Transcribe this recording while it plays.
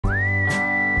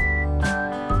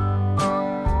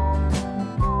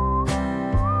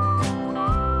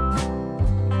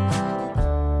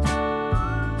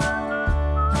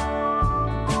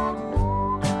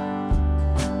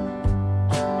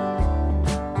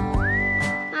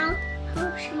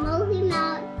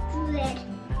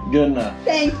Good enough.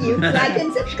 Thank you. Like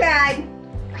and subscribe.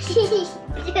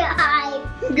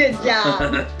 Good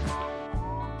job.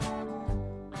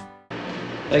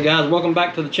 Hey guys, welcome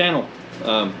back to the channel.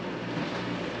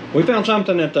 We found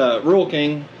something at Rural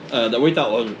King that we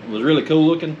thought was really cool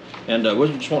looking, and we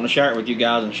just wanting to share it with you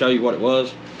guys and show you what it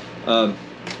was.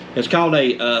 It's called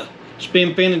a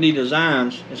Spinfinity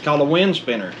Designs. It's called a wind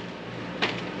spinner.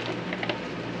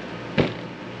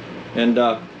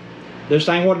 And this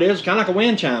thing, what it is, kind of like a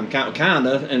wind chime, kind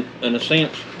of, in a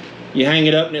sense. You hang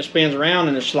it up and it spins around,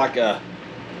 and it's like a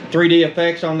 3D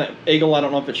effects on that eagle. I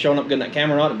don't know if it's showing up good in that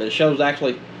camera or not, but it shows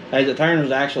actually, as it turns,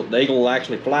 the eagle will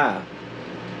actually fly.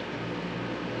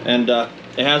 And it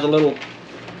has a little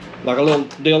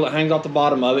deal that hangs off the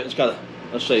bottom of it. It's got a,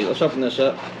 let's see, let's open this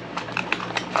up.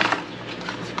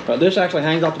 This actually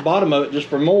hangs off the bottom of it just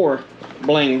for more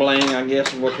bling bling, I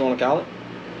guess is what you want to call it.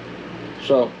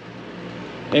 So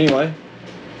anyway,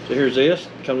 so here's this.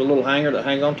 Comes a little hanger that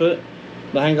hangs onto it,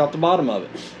 that hangs off the bottom of it.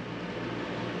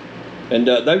 And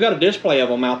they've got a display of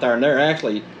them out there, and they're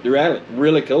actually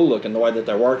really cool looking, the way that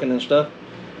they're working and stuff.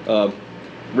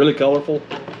 Really colorful.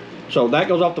 So that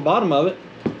goes off the bottom of it,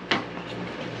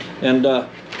 and we'll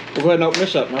go ahead and open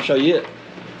this up and I'll show you it.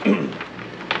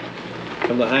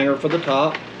 Comes the hanger for the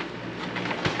top.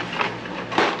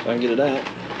 If I can get it out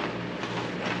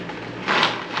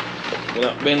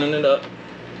without bending it up.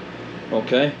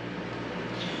 Okay.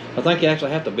 I think you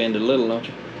actually have to bend it a little, don't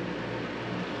you?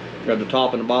 Grab the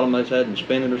top and the bottom of its head and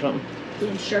spin it or something. The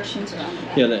instructions are on the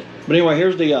back. Yeah, but anyway,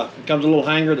 here's the comes a little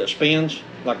hanger that spins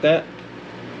like that.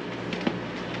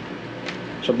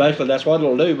 So basically that's what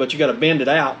it'll do, but you got to bend it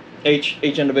out, each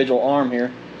individual arm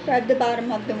here. Grab the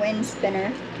bottom of the wind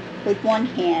spinner with one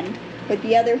hand. With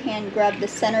the other hand, grab the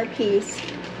center piece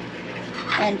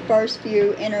and first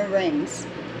few inner rings.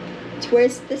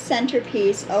 Twist the center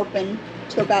piece open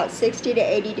to about 60 to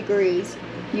 80 degrees,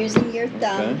 using your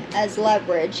thumb as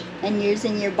leverage and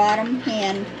using your bottom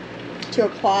hand to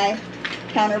apply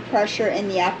counter pressure in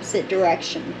the opposite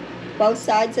direction. Both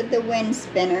sides of the wind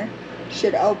spinner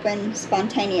should open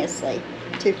spontaneously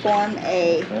to form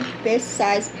a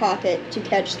fist-sized pocket to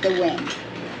catch the wind.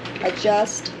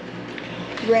 Adjust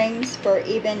rings for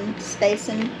even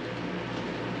spacing.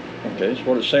 Okay, so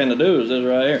what it's saying to do is this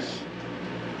right here.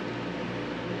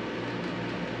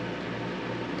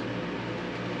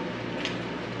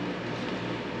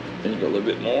 Then you go a little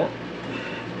bit more.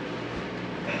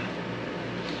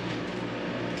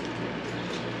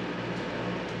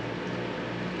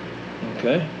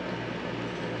 Okay.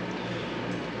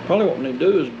 Probably what we need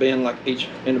to do is bend like each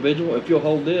individual. If you'll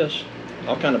hold this,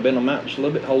 I'll kind of bend them out just a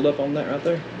little bit, hold up on that right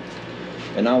there.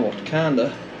 And I will kind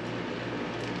of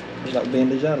just like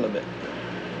bend these out a little bit.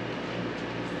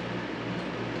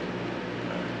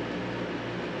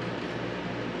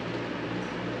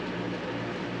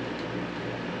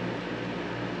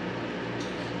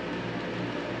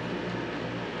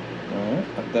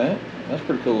 Alright, like that. That's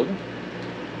pretty cool looking.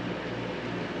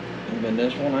 And bend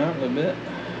this one out a little bit.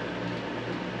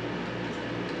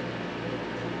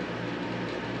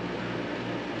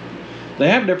 They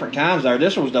have different kinds there.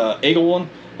 This was the eagle one,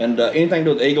 and anything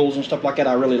to do with eagles and stuff like that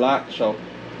I really like, so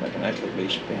that can actually be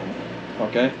spinning.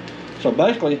 Okay, so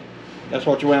basically that's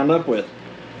what you wound up with,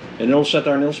 and it'll sit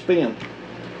there and it'll spin.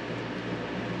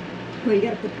 Well, you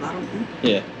gotta put the bottom in.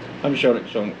 Yeah, I'm just showing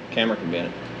it so the camera can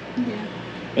bend it. Yeah.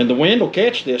 And the wind will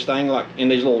catch this thing, like in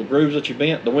these little grooves that you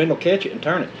bent. The wind will catch it and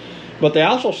turn it. But they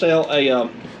also sell a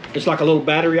it's like a little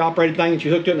battery operated thing that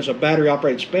you hook to it, and it's a battery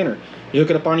operated spinner. You hook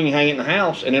it up on you, hang it in the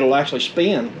house, and it'll actually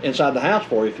spin inside the house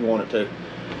for you if you want it to.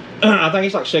 I think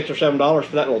it's like $6 or $7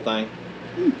 for that little thing.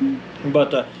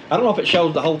 But I don't know if it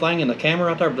shows the whole thing in the camera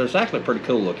right there, but it's actually pretty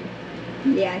cool looking.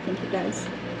 Yeah, I think it does.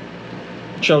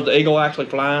 It shows the eagle actually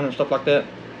flying and stuff like that.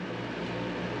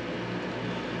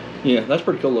 Yeah, that's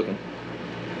pretty cool looking.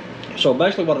 So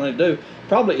basically what I need to do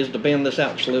probably is to bend this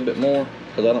out just a little bit more,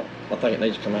 because I think it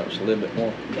needs to come out just a little bit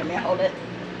more. Let me hold it.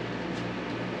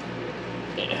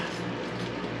 Yeah.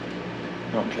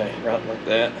 Okay, right like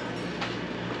that.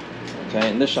 Okay,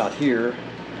 and this side here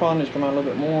probably needs to come out a little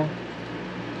bit more.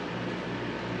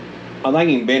 I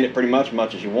think you can bend it pretty much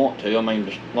as you want to. I mean,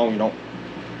 just as long as you don't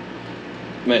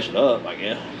mess it up, I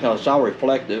guess. Because it's all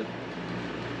reflective.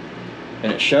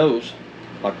 And it shows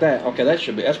like that. Okay,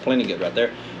 that's plenty good right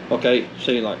there. Okay,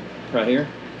 see, like right here.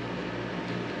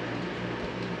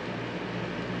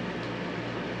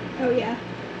 Oh yeah.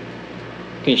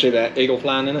 Can you see that eagle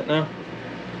flying in it now?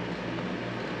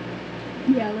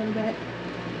 Yeah, a little bit.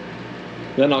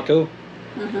 Is that not cool?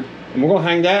 Uh-huh. And we're going to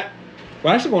hang that.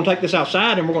 We're actually going to take this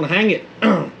outside and we're going to hang it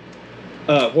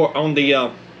on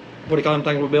the what do you call them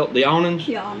things we built? The awnings.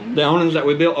 The awnings. The awnings that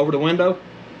we built over the window.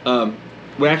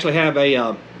 We actually have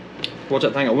a what's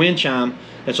that thing? A wind chime.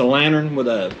 It's a lantern with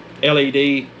a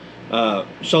LED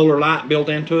solar light built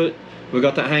into it. We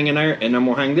got that hanging there, and then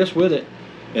we'll hang this with it.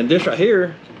 And this right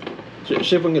here, see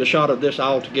if we can get a shot of this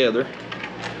all together.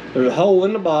 There's a hole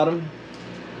in the bottom.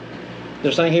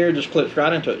 This thing here just clips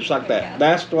right into it, just like that.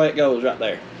 That's the way it goes right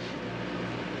there.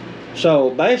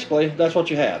 So basically, that's what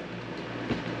you have.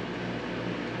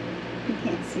 You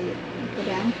can't see it. Go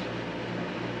down.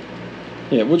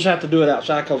 Yeah, we'll just have to do it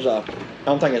outside because I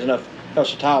don't think it's enough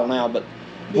else to tile now, but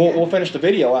we'll finish the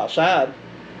video outside,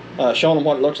 showing them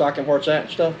what it looks like and where it's at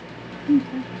and stuff.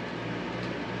 Okay.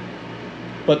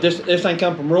 But this thing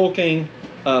come from Rural King.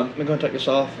 I'm going to take this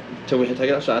off until we can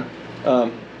take it outside.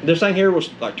 This thing here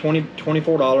was like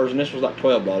 $24, and this was like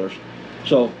 $12.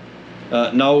 So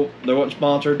no, they wasn't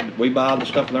sponsored. We buy the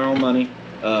stuff with our own money.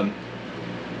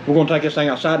 We're going to take this thing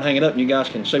outside and hang it up, and you guys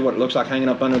can see what it looks like hanging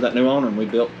up under that new awning we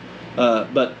built.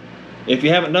 But if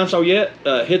you haven't done so yet,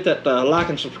 hit that like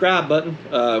and subscribe button.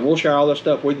 We'll share all this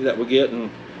stuff with you that we get, and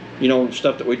you know,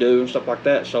 stuff that we do and stuff like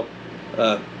that. So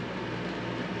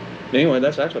anyway,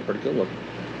 that's actually pretty cool looking.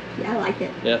 Yeah, I like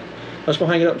it. Yeah. Let's go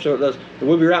hang it up and see what it does.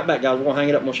 We'll be right back, guys. We're going to hang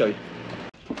it up and we'll show you.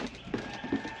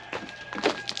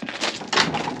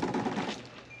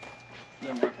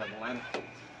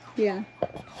 Yeah.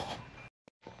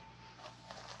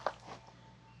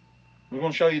 We're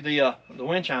going to show you the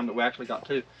wind chime that we actually got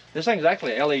too. This thing's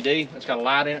actually a LED. It's got a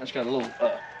light in it. It's got a little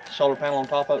solar panel on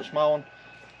top of it, small one.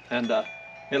 And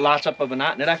it lights up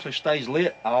overnight, and it actually stays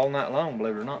lit all night long,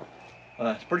 believe it or not.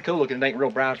 It's pretty cool looking. It ain't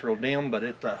real bright, it's real dim, but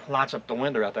it lights up the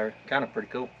window out there. Kind of pretty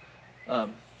cool. We're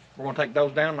going to take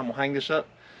those down, and I'm going to hang this up.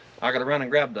 I got to run and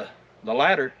grab the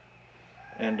ladder,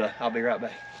 and I'll be right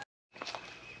back.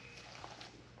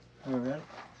 All right.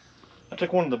 I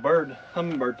took one of the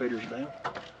hummingbird feeders down,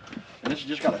 and this has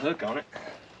just got a hook on it.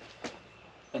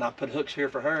 And I put hooks here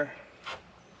for her.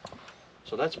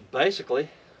 So that's basically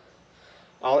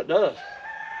all it does.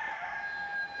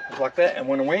 It's like that, and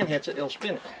when the wind hits it, it'll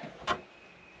spin it.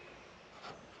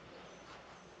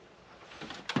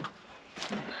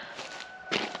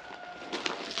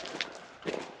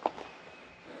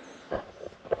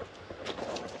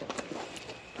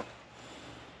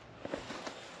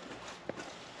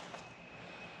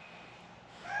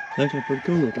 Actually pretty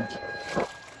cool looking.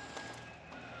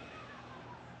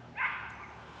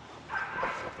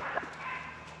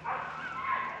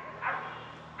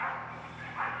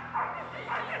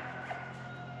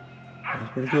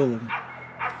 That's pretty cool looking.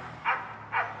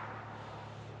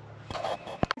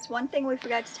 One thing we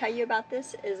forgot to tell you about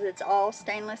this is it's all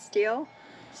stainless steel,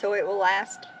 so it will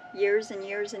last years and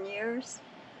years and years.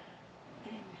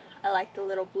 And I like the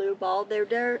little blue ball.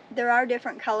 There are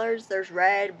different colors. There's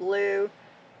red, blue,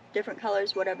 different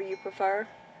colors, whatever you prefer.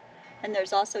 And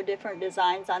there's also different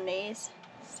designs on these,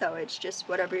 so it's just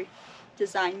whatever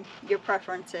design your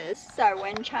preference is. This is our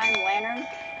wind chime lantern.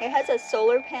 It has a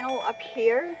solar panel up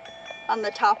here on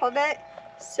the top of it,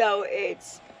 so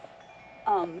it's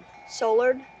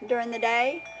solared during the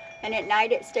day, and at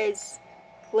night it stays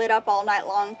lit up all night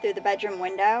long through the bedroom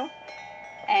window.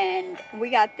 And we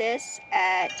got this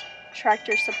at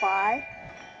Tractor Supply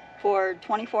for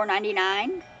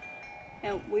 $24.99,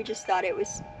 and we just thought it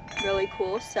was really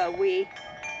cool, so we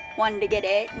wanted to get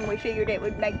it, and we figured it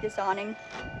would make this awning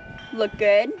look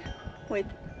good with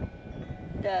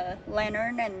the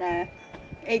lantern and the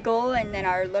eagle and then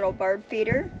our little bird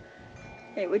feeder.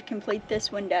 It would complete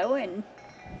this window and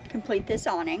complete this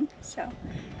awning. So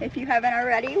if you haven't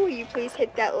already, will you please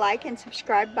hit that like and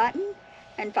subscribe button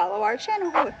and follow our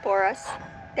channel for us.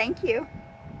 Thank you.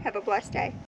 Have a blessed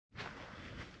day.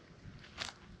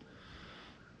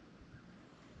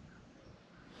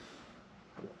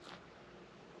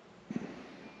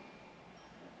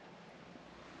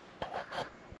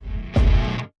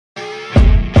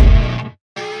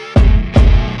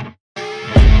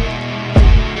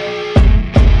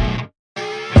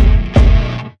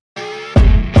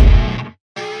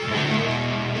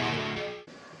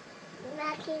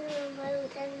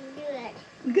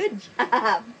 Good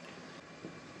job.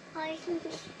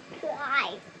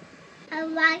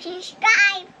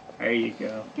 Subscribe. There you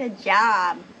go. Good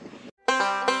job.